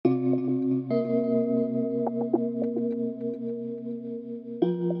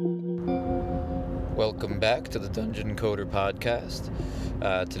Welcome back to the Dungeon Coder podcast.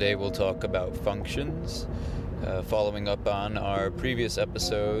 Today we'll talk about functions, following up on our previous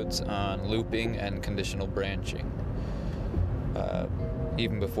episodes on looping and conditional branching.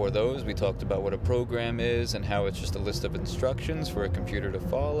 Even before those, we talked about what a program is and how it's just a list of instructions for a computer to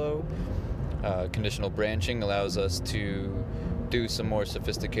follow. Conditional branching allows us to do some more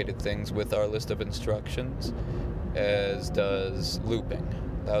sophisticated things with our list of instructions, as does looping.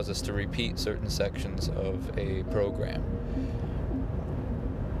 Allows us to repeat certain sections of a program.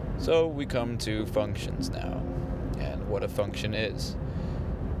 So we come to functions now, and what a function is.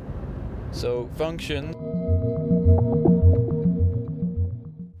 So functions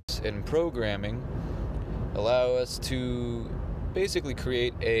in programming allow us to basically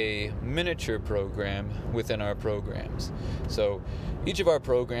create a miniature program within our programs. So each of our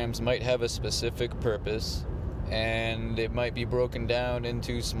programs might have a specific purpose, and it might be broken down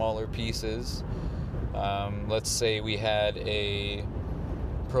into smaller pieces. Let's say we had a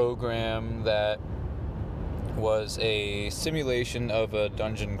program that was a simulation of a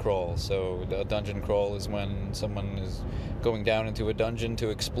dungeon crawl. So a dungeon crawl is when someone is going down into a dungeon to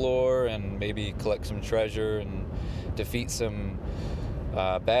explore and maybe collect some treasure and defeat some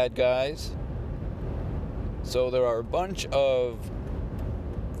bad guys. So there are a bunch of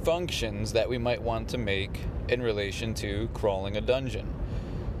functions that we might want to make in relation to crawling a dungeon.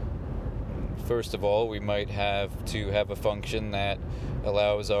 First of all, we might have to have a function that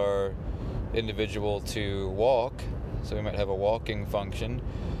allows our individual to walk. So we might have a walking function.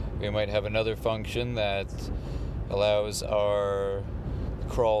 We might have another function that allows our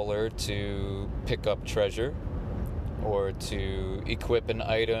crawler to pick up treasure, or to equip an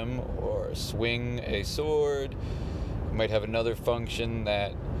item, or swing a sword. We might have another function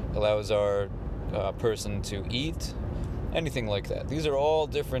that allows our person to eat, anything like that. These are all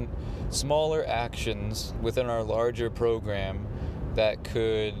different smaller actions within our larger program that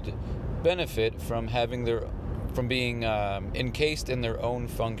could benefit from being encased in their own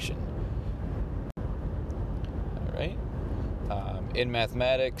function. All right. In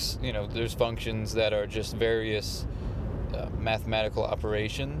mathematics, there's functions that are just various mathematical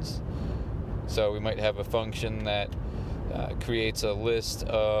operations. So we might have a function that creates a list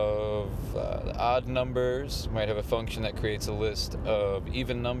of odd numbers. We might have a function that creates a list of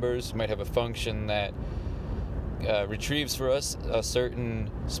even numbers. We might have a function that retrieves for us a certain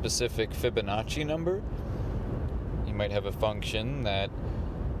specific Fibonacci number. You might have a function that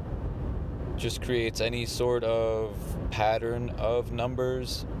just creates any sort of pattern of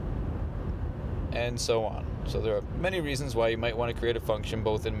numbers, and so on. So there are many reasons why you might want to create a function,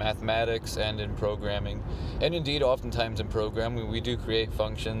 both in mathematics and in programming. And indeed, oftentimes in programming, we do create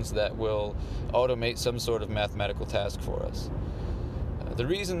functions that will automate some sort of mathematical task for us. The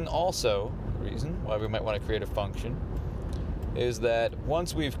reason why we might want to create a function is that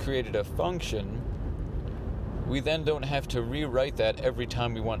once we've created a function, we then don't have to rewrite that every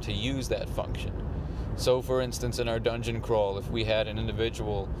time we want to use that function. So for instance, in our dungeon crawl, if we had an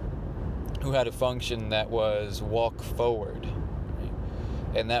individual who had a function that was walk forward, right?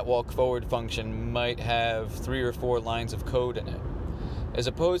 And that walk forward function might have 3 or 4 lines of code in it. As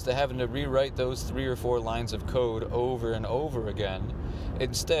opposed to having to rewrite those 3 or 4 lines of code over and over again,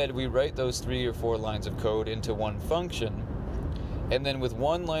 instead we write those 3 or 4 lines of code into one function, and then with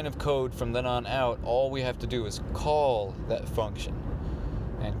one line of code from then on out, all we have to do is call that function.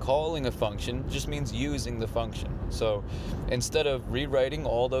 And calling a function just means using the function. So instead of rewriting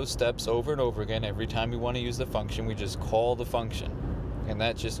all those steps over and over again every time we want to use the function, we just call the function. And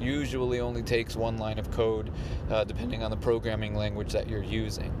that just usually only takes one line of code, depending on the programming language that you're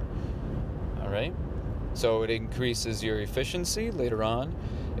using. All right? So it increases your efficiency later on.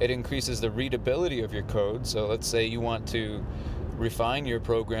 It increases the readability of your code. So let's say you want to refine your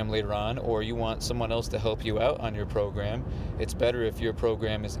program later on, or you want someone else to help you out on your program. It's better if your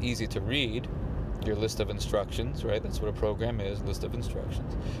program is easy to read, your list of instructions, right? That's what a program is, list of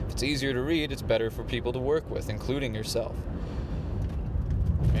instructions. If it's easier to read, it's better for people to work with, including yourself.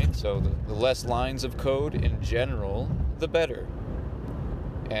 Right? So the less lines of code in general, the better.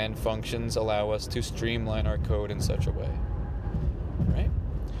 And functions allow us to streamline our code in such a way. Right?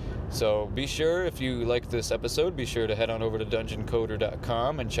 So be sure, if you like this episode, be sure to head on over to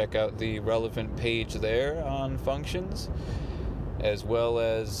dungeoncoder.com and check out the relevant page there on functions, as well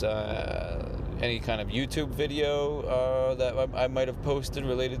as any kind of YouTube video that I might have posted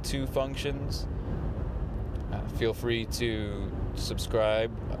related to functions. Feel free to subscribe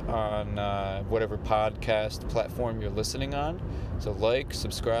on whatever podcast platform you're listening on. So like,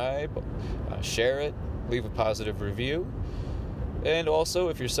 subscribe, share it, leave a positive review. And also,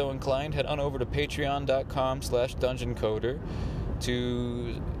 if you're so inclined, head on over to patreon.com/dungeoncoder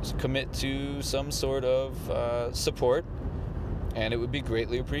to commit to some sort of support, and it would be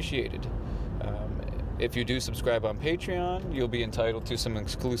greatly appreciated. If you do subscribe on Patreon, you'll be entitled to some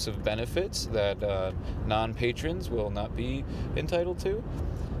exclusive benefits that non-patrons will not be entitled to.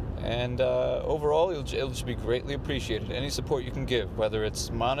 And overall, it'll just be greatly appreciated. Any support you can give, whether it's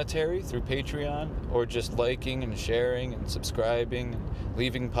monetary through Patreon or just liking and sharing and subscribing and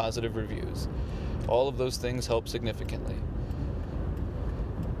leaving positive reviews. All of those things help significantly.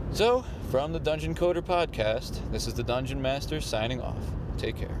 So, from the Dungeon Coder podcast, this is the Dungeon Master signing off.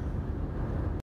 Take care.